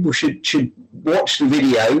 People should watch the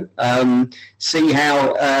video, see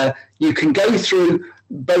how you can go through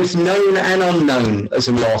both known and unknown as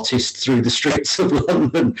an artist through the streets of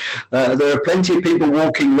London. There are plenty of people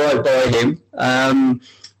walking right by him.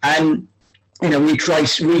 And we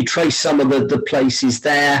trace some of the places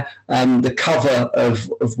there. The cover of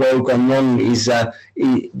World Gone Wrong is the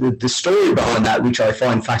story behind that, which I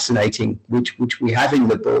find fascinating, which we have in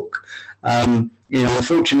the book.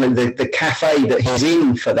 Unfortunately, the cafe that he's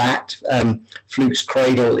in for that, Fluke's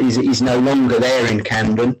Cradle, is no longer there in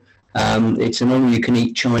Camden. It's an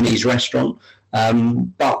all-you-can-eat Chinese restaurant.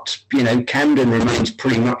 But, you know, Camden remains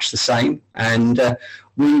pretty much the same. And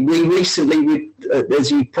we recently,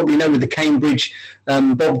 as you probably know, with the Cambridge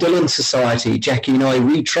Bob Dylan Society, Jackie and I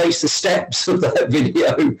retraced the steps of that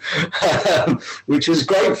video, which was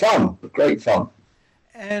great fun.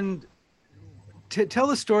 And tell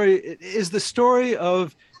the story. Is the story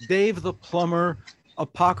of Dave the plumber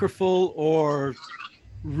apocryphal or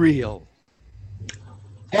real?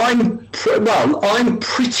 I'm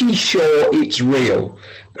pretty sure it's real,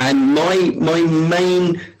 and my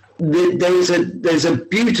main there's a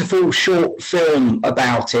beautiful short film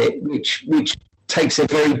about it, which takes a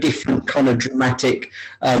very different kind of dramatic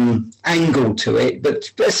angle to it,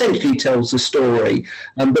 but essentially tells the story.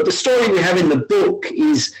 But the story we have in the book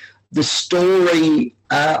is the story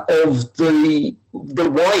of the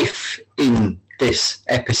wife in this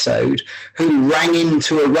episode who rang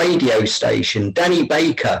into a radio station. Danny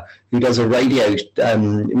Baker, who does a radio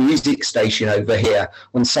music station over here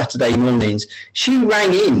on Saturday mornings, she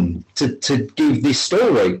rang in to give this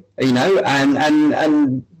story, you know,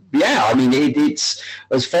 and yeah, I mean, it's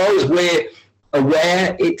as far as we're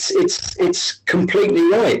aware, it's completely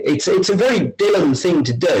right. It's a very Dylan thing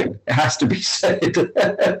to do, it has to be said.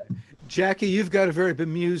 Jackie, you've got a very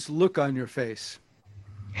bemused look on your face.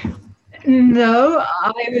 No,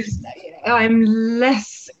 I'm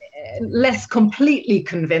less completely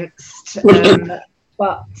convinced,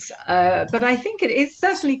 but I think it is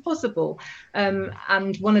certainly possible.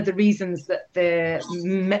 And one of the reasons that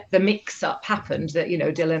the mix-up happened, that, you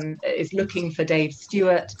know, Dylan is looking for Dave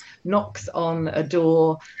Stewart, knocks on a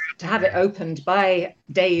door to have it opened by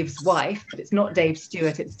Dave's wife, but it's not Dave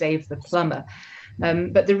Stewart, it's Dave the plumber.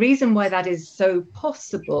 But the reason why that is so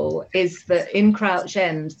possible is that in Crouch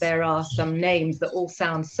End, there are some names that all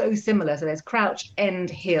sound so similar. So there's Crouch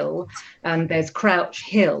End Hill and there's Crouch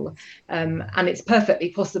Hill. And it's perfectly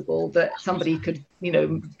possible that somebody could, you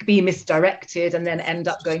know, be misdirected and then end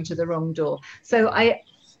up going to the wrong door. So I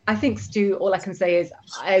think, Stu, all I can say is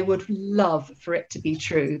I would love for it to be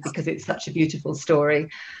true because it's such a beautiful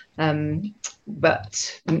story.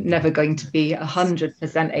 But never going to be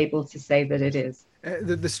 100% able to say that it is.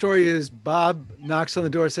 The story is Bob knocks on the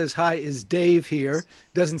door, says, "Hi, is Dave here?"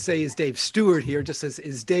 Doesn't say, "Is Dave Stewart here?" Just says,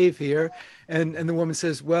 "Is Dave here?" And the woman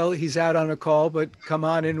says, "Well, he's out on a call, but come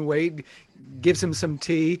on in and wait." Gives him some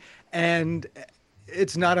tea. And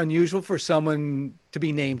it's not unusual for someone to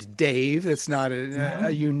be named Dave. It's not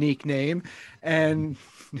a unique name. And,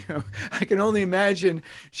 you know, I can only imagine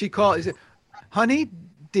she called, she said, "Honey,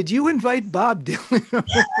 did you invite Bob Dylan?"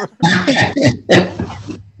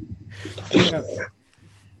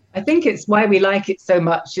 I think it's why we like it so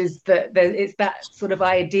much, is that it's that sort of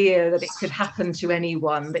idea that it could happen to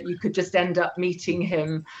anyone, that you could just end up meeting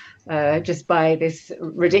him just by this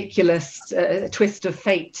ridiculous twist of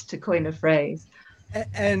fate, to coin a phrase.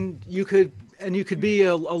 And you could be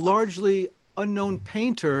a largely unknown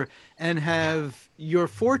painter and have your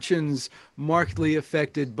fortunes markedly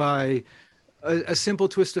affected by a simple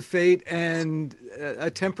twist of fate and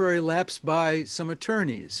a temporary lapse by some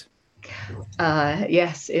attorneys.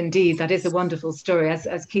 Yes, indeed, that is a wonderful story.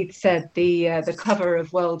 As Keith said, the cover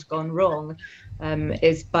of World Gone Wrong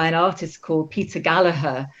is by an artist called Peter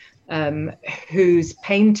Gallagher, whose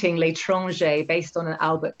painting L'Étranger, based on an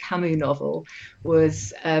Albert Camus novel,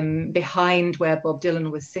 was behind where Bob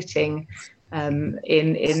Dylan was sitting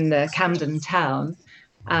in Camden Town,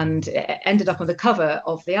 and ended up on the cover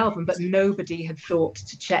of the album, but nobody had thought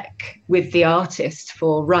to check with the artist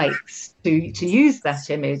for rights to use that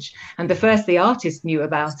image. And the first the artist knew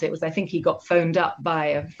about it was, I think he got phoned up by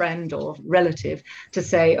a friend or relative to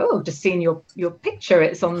say, "Oh, just seen your picture.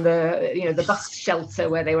 It's on the bus shelter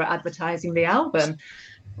where they were advertising the album."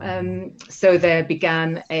 So there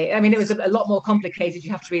began it was a lot more complicated.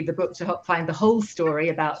 You have to read the book to find the whole story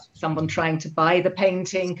about someone trying to buy the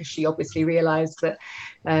painting, because she obviously realized that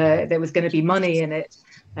there was going to be money in it.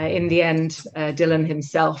 In the end, Dylan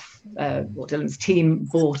himself, or Dylan's team,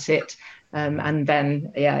 bought it. And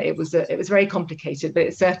then, it was very complicated, but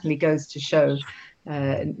it certainly goes to show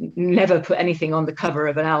never put anything on the cover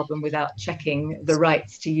of an album without checking the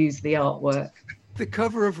rights to use the artwork. The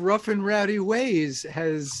cover of Rough and Rowdy Ways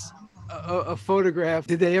has a photograph.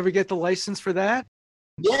 Did they ever get the license for that?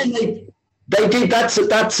 Yeah, they did. That's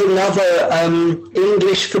another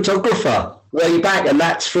English photographer way back, and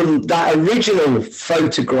that's from that original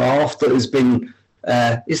photograph that has been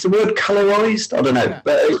is the word colorized? I don't know,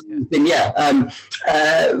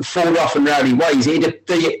 Fall Off and Rowdy Ways.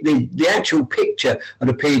 The actual picture had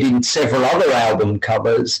appeared in several other album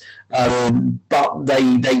covers, but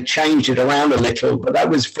they changed it around a little. But that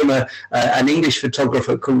was from an English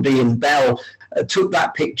photographer called Ian Bell. Took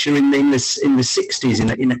that picture in the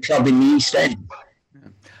 60s in a club in the East End.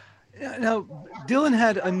 Now, Dylan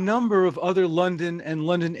had a number of other London and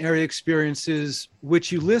London area experiences,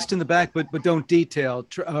 which you list in the back, but don't detail.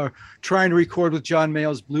 Trying to record with John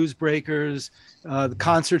Mayall's Blues Breakers, the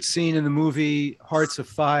concert scene in the movie Hearts of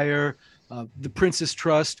Fire, the Prince's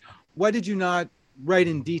Trust. Why did you not write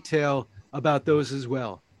in detail about those as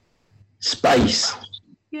well? Space.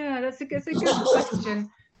 Yeah, that's a good question.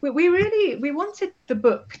 We wanted the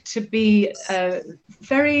book to be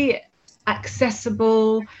very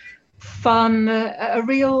accessible, fun, a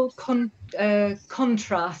real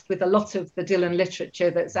contrast with a lot of the Dylan literature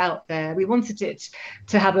that's out there. We wanted it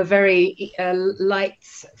to have a very light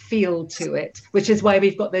feel to it, which is why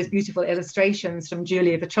we've got those beautiful illustrations from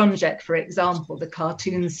Julia Petronjek, for example, the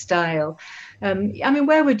cartoon style. I mean,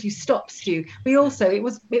 where would you stop, Stu?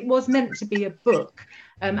 It was meant to be a book.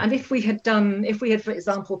 And if we had, for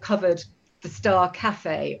example, covered the Star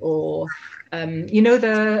Cafe or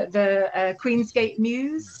the Queensgate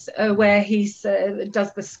Mews, where he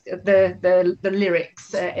does the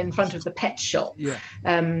lyrics in front of the pet shop. Yeah.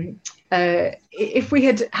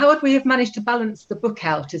 How would we have managed to balance the book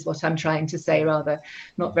out is what I'm trying to say, rather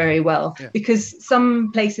not very well, because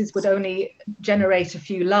some places would only generate a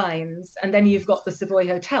few lines, and then you've got the Savoy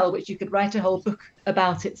Hotel, which you could write a whole book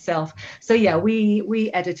about itself. So yeah,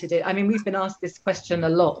 we edited it. I mean, we've been asked this question a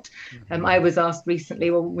lot. I was asked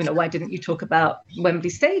recently, well, why didn't you talk about Wembley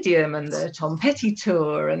Stadium and the Tom Petty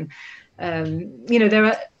tour? And there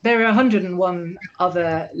are 101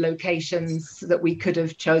 other locations that we could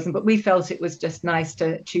have chosen, but we felt it was just nice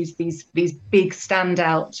to choose these big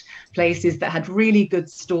standout places that had really good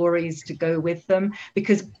stories to go with them,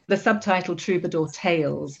 because the subtitle Troubadour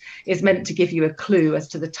Tales is meant to give you a clue as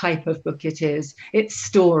to the type of book it is. It's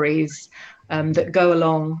stories that go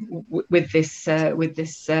along with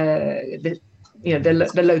the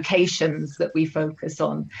locations that we focus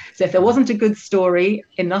on. So if there wasn't a good story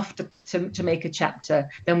enough to make a chapter,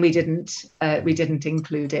 then we didn't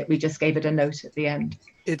include it. We just gave it a note at the end.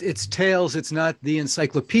 It's tales. It's not the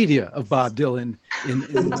encyclopedia of Bob Dylan.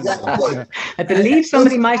 I believe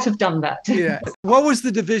somebody might have done that. Yeah. What was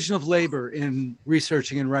the division of labor in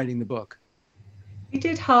researching and writing the book? We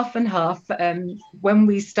did half and half. When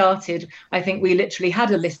we started, I think we literally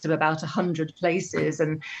had a list of about 100 places,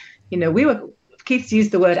 and Keith's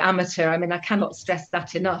used the word amateur. I mean, I cannot stress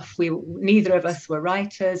that enough. Neither of us were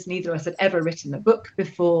writers. Neither of us had ever written a book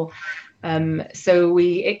before. So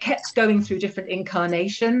it kept going through different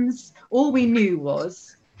incarnations. All we knew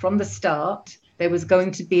was, from the start, there was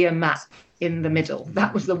going to be a map in the middle.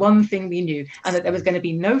 That was the one thing we knew, and that there was going to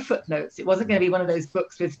be no footnotes. It wasn't going to be one of those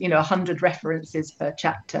books with 100 references per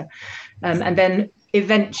chapter. And then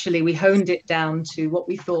eventually we honed it down to what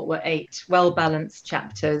we thought were 8 well-balanced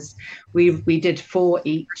chapters. We did 4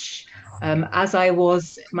 each.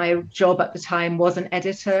 My job at the time was an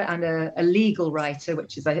editor and a legal writer,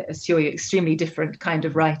 which is, I assure you, extremely different kind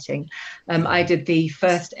of writing. I did the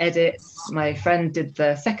first edits, my friend did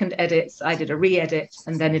the second edits, I did a re-edit,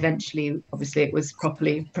 and then eventually, obviously, it was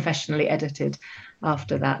professionally edited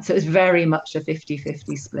after that. So it was very much a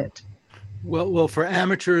 50-50 split. Well, for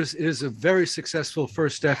amateurs, it is a very successful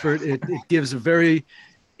first effort. It gives a very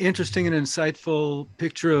interesting and insightful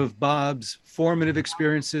picture of Bob's formative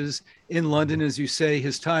experiences in London. As you say,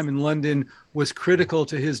 his time in London was critical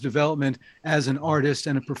to his development as an artist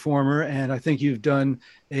and a performer. And I think you've done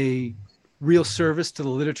a real service to the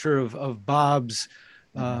literature of Bob's,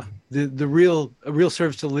 a real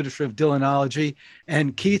service to the literature of Dylanology.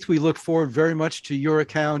 And Keith, we look forward very much to your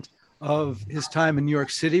account of his time in New York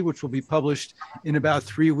City, which will be published in about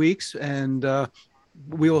 3 weeks. And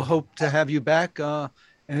we will hope to have you back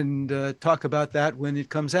and talk about that when it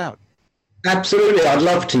comes out. Absolutely. I'd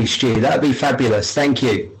love to, Stu. That'd be fabulous. Thank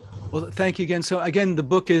you. Well, thank you again. So again, the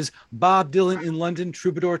book is Bob Dylan in London,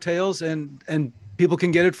 Troubadour Tales, and people can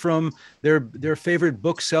get it from their favorite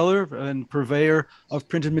bookseller and purveyor of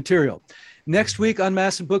printed material. Next week on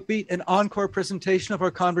Madison Book Beat, an encore presentation of our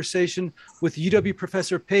conversation with UW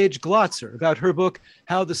professor Paige Glotzer about her book,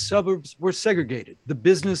 How the Suburbs Were Segregated, The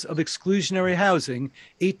Business of Exclusionary Housing,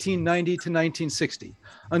 1890 to 1960.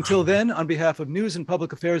 Until then, on behalf of News and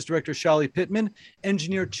Public Affairs Director Shali Pittman,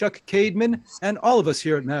 engineer Chuck Cademan, and all of us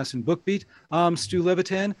here at Madison Book Beat, I'm Stu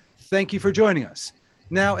Levitan. Thank you for joining us.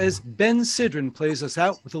 Now, as Ben Sidran plays us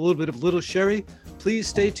out with a little bit of Little Sherry, please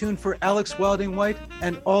stay tuned for Alex Wilding White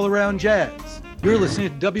and All Around Jazz. You're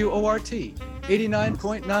listening to WORT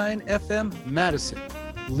 89.9 FM Madison,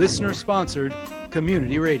 listener-sponsored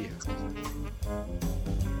community radio.